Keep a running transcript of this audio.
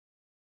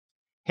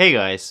Hey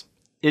guys,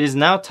 it is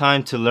now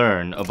time to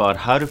learn about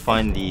how to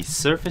find the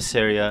surface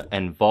area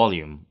and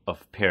volume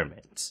of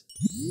pyramids.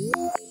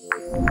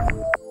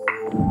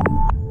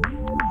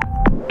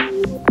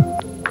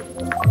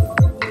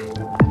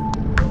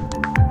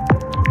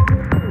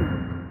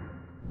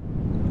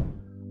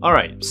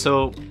 Alright,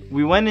 so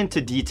we went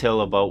into detail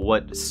about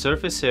what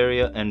surface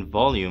area and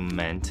volume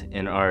meant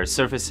in our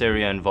surface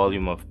area and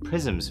volume of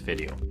prisms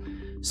video.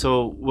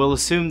 So we'll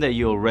assume that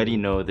you already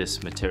know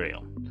this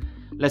material.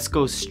 Let's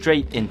go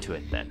straight into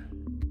it then.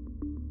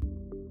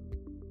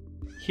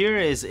 Here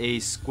is a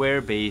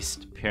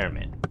square-based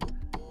pyramid.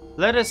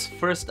 Let us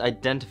first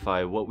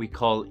identify what we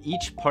call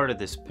each part of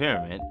this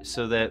pyramid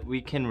so that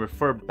we can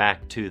refer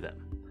back to them.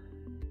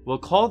 We'll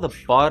call the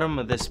bottom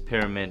of this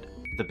pyramid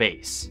the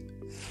base,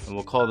 and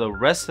we'll call the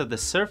rest of the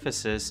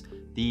surfaces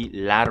the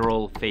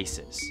lateral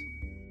faces.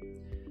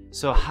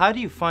 So how do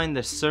you find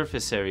the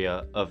surface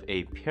area of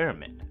a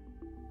pyramid?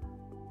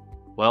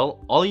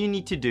 Well, all you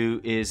need to do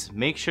is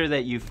make sure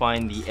that you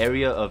find the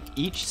area of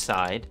each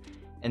side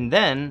and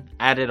then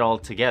add it all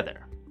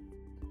together.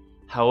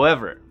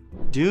 However,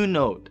 do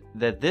note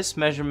that this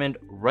measurement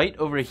right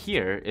over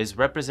here is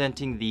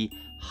representing the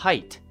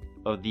height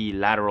of the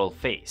lateral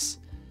face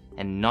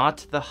and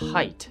not the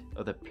height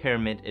of the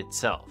pyramid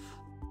itself.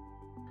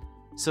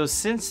 So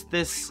since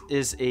this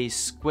is a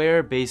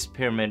square-based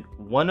pyramid,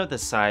 one of the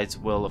sides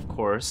will of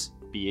course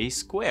be a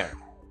square.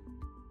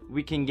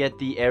 We can get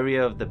the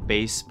area of the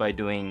base by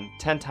doing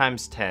 10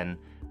 times 10,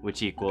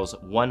 which equals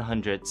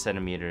 100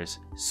 centimeters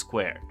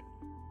squared.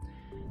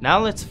 Now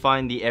let's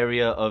find the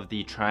area of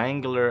the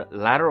triangular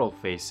lateral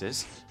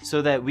faces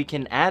so that we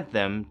can add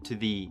them to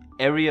the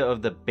area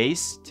of the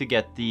base to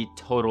get the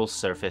total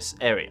surface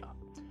area.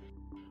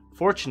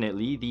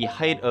 Fortunately, the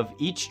height of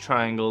each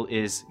triangle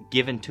is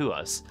given to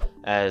us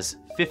as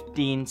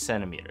 15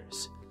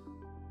 centimeters.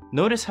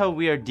 Notice how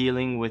we are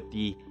dealing with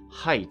the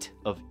height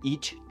of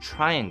each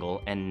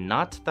triangle and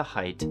not the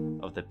height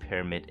of the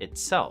pyramid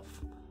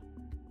itself.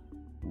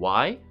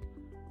 Why?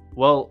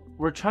 Well,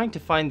 we're trying to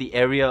find the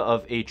area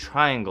of a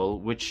triangle,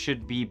 which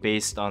should be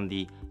based on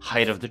the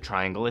height of the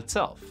triangle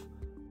itself.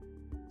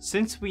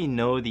 Since we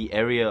know the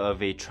area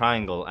of a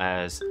triangle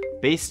as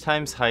base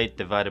times height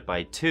divided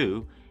by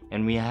 2,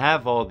 and we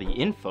have all the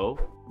info,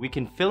 we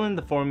can fill in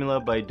the formula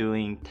by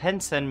doing 10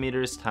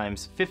 centimeters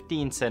times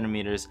 15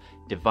 centimeters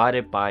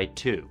divided by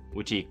 2,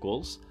 which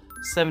equals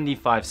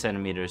 75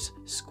 centimeters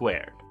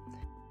squared.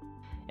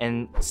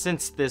 And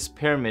since this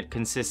pyramid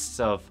consists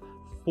of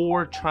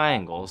 4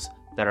 triangles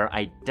that are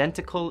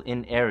identical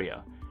in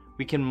area,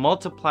 we can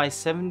multiply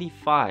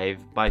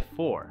 75 by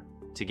 4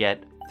 to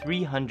get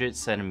 300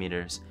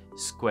 centimeters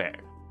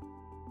squared.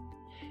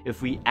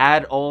 If we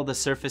add all the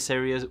surface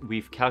areas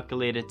we've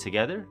calculated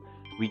together,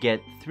 we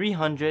get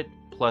 300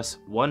 plus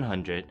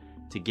 100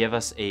 to give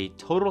us a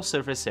total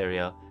surface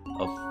area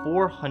of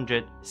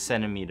 400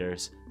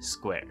 centimeters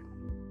squared.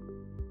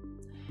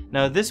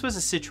 Now, this was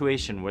a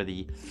situation where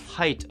the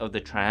height of the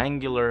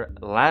triangular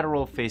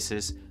lateral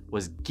faces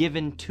was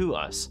given to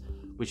us,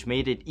 which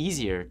made it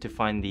easier to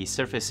find the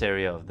surface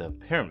area of the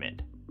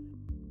pyramid.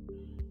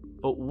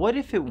 But what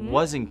if it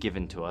wasn't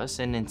given to us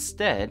and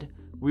instead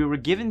we were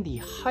given the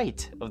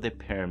height of the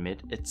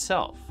pyramid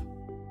itself?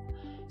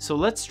 So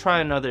let's try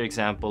another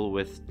example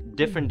with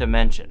different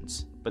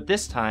dimensions, but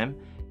this time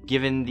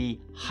given the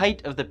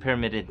height of the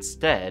pyramid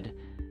instead,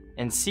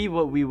 and see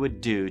what we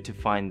would do to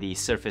find the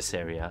surface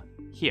area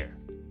here.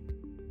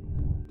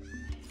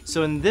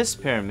 So in this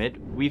pyramid,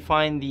 we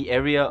find the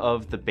area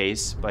of the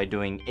base by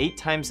doing 8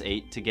 times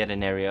 8 to get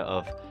an area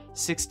of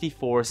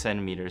 64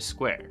 centimeters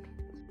squared.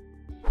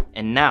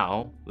 And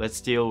now,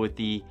 let's deal with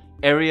the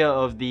area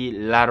of the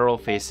lateral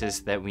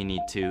faces that we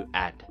need to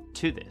add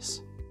to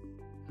this.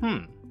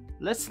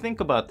 Let's think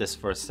about this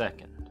for a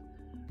second.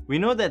 We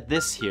know that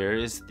this here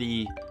is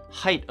the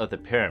height of the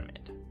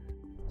pyramid.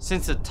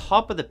 Since the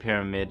top of the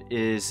pyramid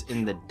is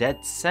in the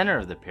dead center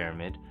of the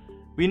pyramid,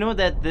 we know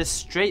that this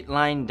straight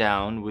line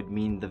down would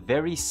mean the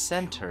very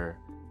center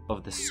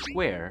of the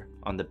square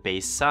on the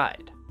base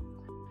side.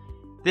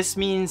 This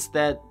means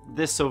that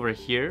this over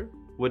here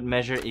would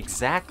measure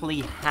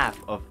exactly half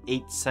of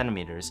 8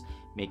 centimeters,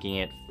 making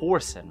it 4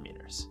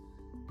 centimeters.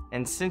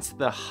 And since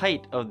the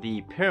height of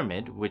the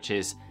pyramid, which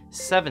is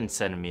 7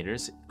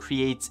 centimeters,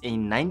 creates a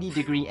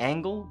 90-degree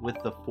angle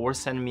with the 4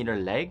 centimeter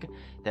leg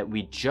that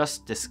we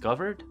just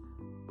discovered,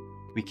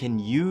 we can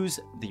use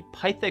the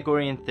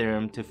Pythagorean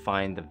theorem to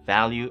find the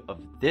value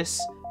of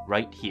this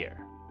right here,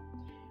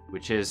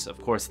 which is,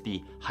 of course,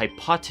 the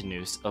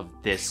hypotenuse of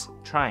this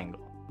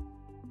triangle.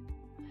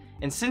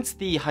 And since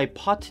the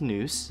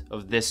hypotenuse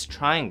of this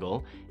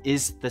triangle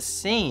is the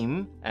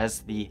same as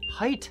the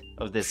height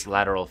of this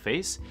lateral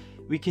face,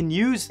 we can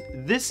use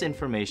this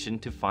information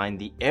to find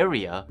the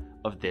area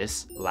of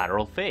this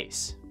lateral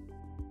face.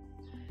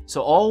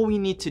 So all we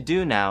need to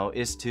do now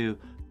is to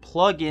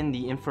plug in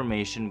the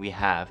information we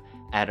have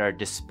at our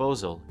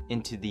disposal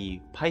into the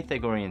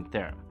Pythagorean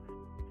theorem,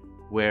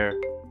 where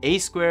a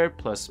squared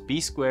plus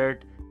b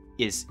squared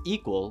is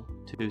equal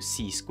to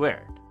c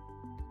squared.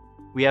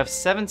 We have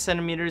 7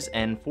 centimeters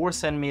and 4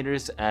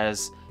 centimeters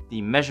as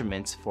the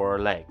measurements for our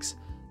legs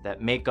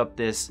that make up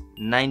this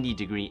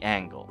 90-degree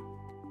angle.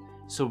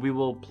 So we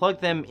will plug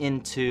them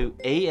into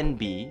A and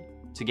B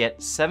to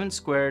get 7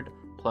 squared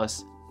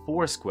plus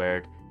 4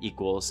 squared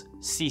equals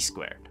c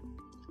squared.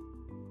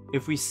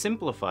 If we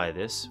simplify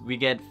this, we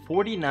get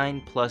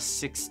 49 plus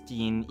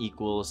 16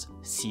 equals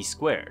c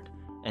squared,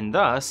 and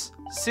thus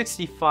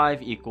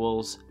 65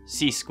 equals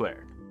c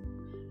squared.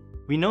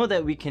 We know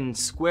that we can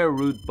square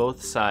root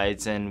both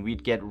sides and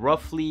we'd get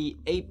roughly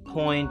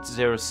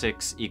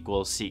 8.06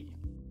 equals c.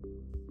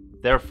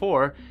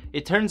 Therefore,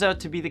 it turns out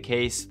to be the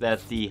case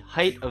that the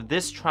height of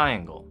this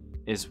triangle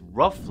is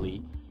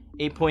roughly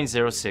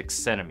 8.06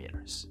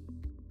 centimeters.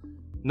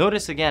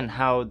 Notice again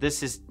how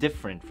this is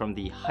different from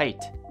the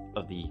height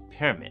of the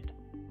pyramid.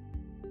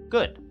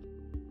 Good.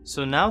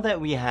 So now that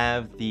we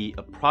have the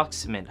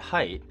approximate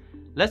height,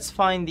 let's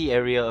find the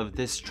area of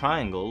this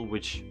triangle,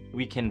 which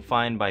we can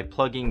find by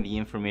plugging the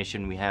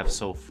information we have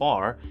so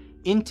far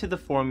into the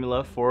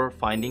formula for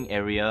finding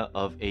area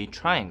of a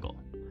triangle.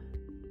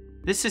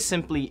 This is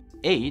simply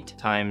 8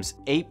 times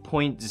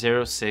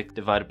 8.06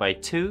 divided by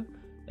 2,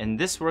 and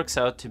this works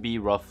out to be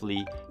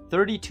roughly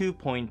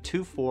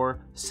 32.24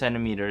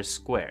 centimeters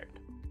squared.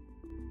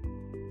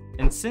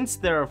 And since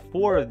there are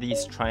 4 of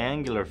these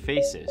triangular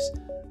faces,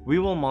 we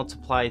will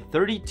multiply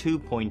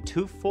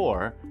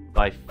 32.24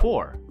 by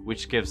 4,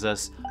 which gives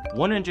us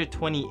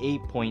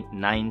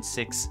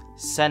 128.96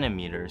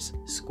 centimeters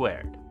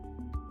squared.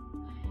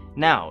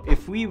 Now,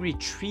 if we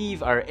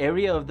retrieve our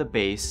area of the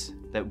base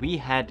that we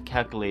had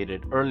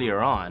calculated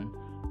earlier on,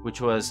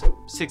 which was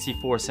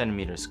 64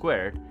 centimeters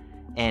squared,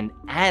 and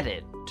add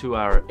it to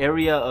our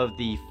area of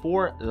the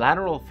 4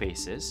 lateral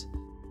faces,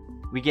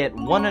 we get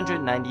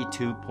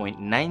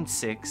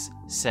 192.96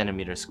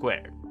 centimeters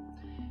squared.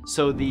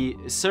 So the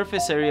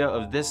surface area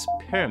of this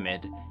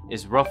pyramid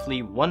is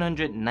roughly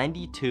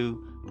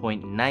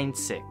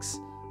 192.96,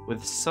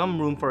 with some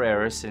room for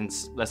error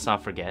since, let's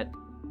not forget,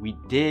 we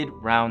did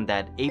round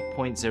that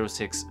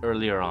 8.06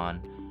 earlier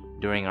on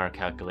during our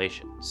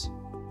calculations.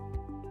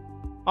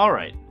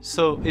 Alright,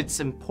 so it's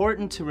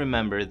important to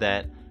remember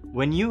that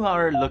when you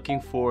are looking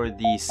for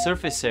the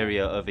surface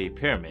area of a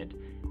pyramid,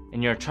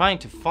 and you're trying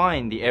to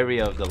find the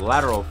area of the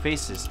lateral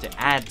faces to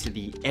add to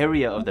the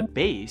area of the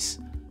base,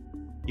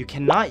 you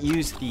cannot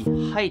use the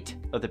height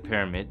of the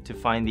pyramid to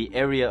find the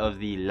area of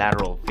the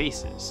lateral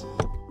faces.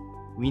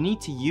 We need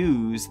to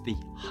use the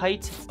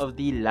height of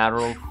the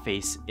lateral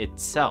face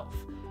itself,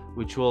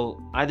 which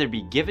will either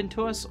be given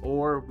to us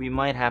or we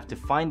might have to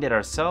find it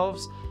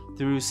ourselves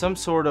through some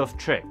sort of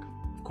trick.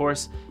 Of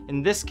course,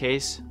 in this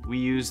case, we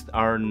used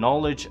our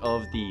knowledge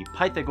of the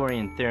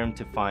Pythagorean theorem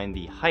to find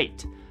the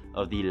height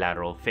of the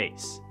lateral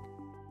face.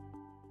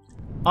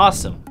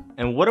 Awesome!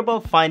 And what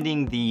about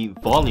finding the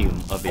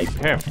volume of a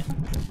pyramid?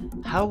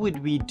 How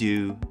would we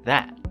do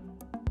that?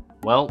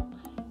 Well,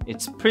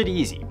 it's pretty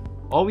easy.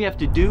 All we have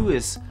to do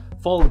is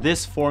follow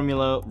this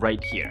formula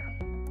right here.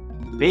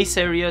 Base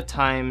area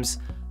times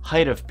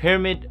height of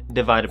pyramid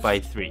divided by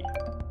 3.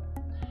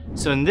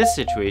 So in this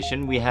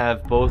situation, we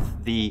have both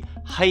the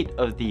height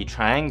of the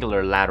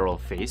triangular lateral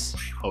face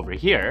over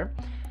here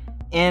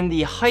and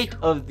the height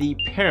of the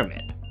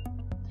pyramid.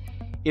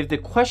 If the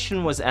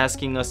question was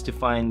asking us to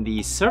find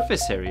the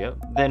surface area,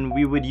 then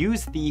we would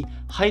use the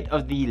height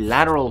of the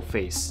lateral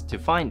face to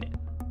find it.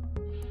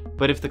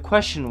 But if the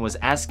question was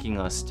asking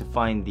us to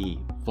find the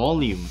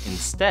volume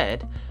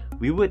instead,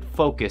 we would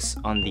focus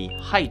on the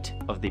height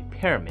of the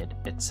pyramid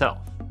itself.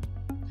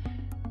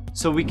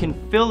 So we can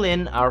fill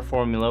in our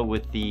formula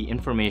with the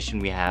information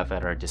we have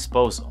at our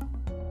disposal.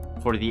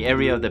 For the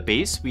area of the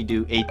base, we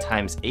do 8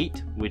 times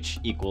 8, which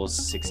equals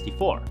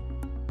 64.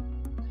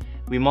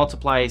 We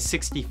multiply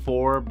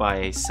 64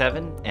 by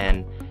 7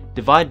 and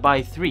divide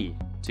by 3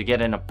 to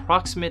get an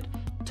approximate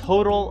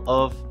total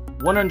of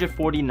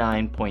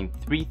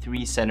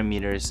 149.33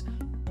 centimeters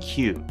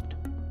cubed.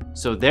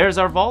 So there's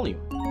our volume.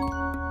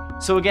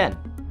 So again,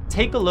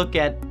 take a look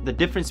at the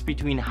difference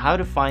between how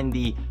to find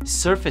the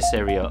surface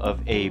area of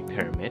a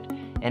pyramid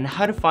and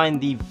how to find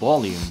the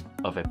volume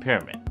of a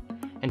pyramid.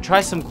 And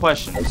try some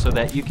questions so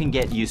that you can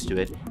get used to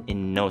it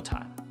in no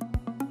time.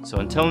 So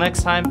until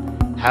next time,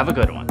 have a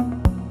good one.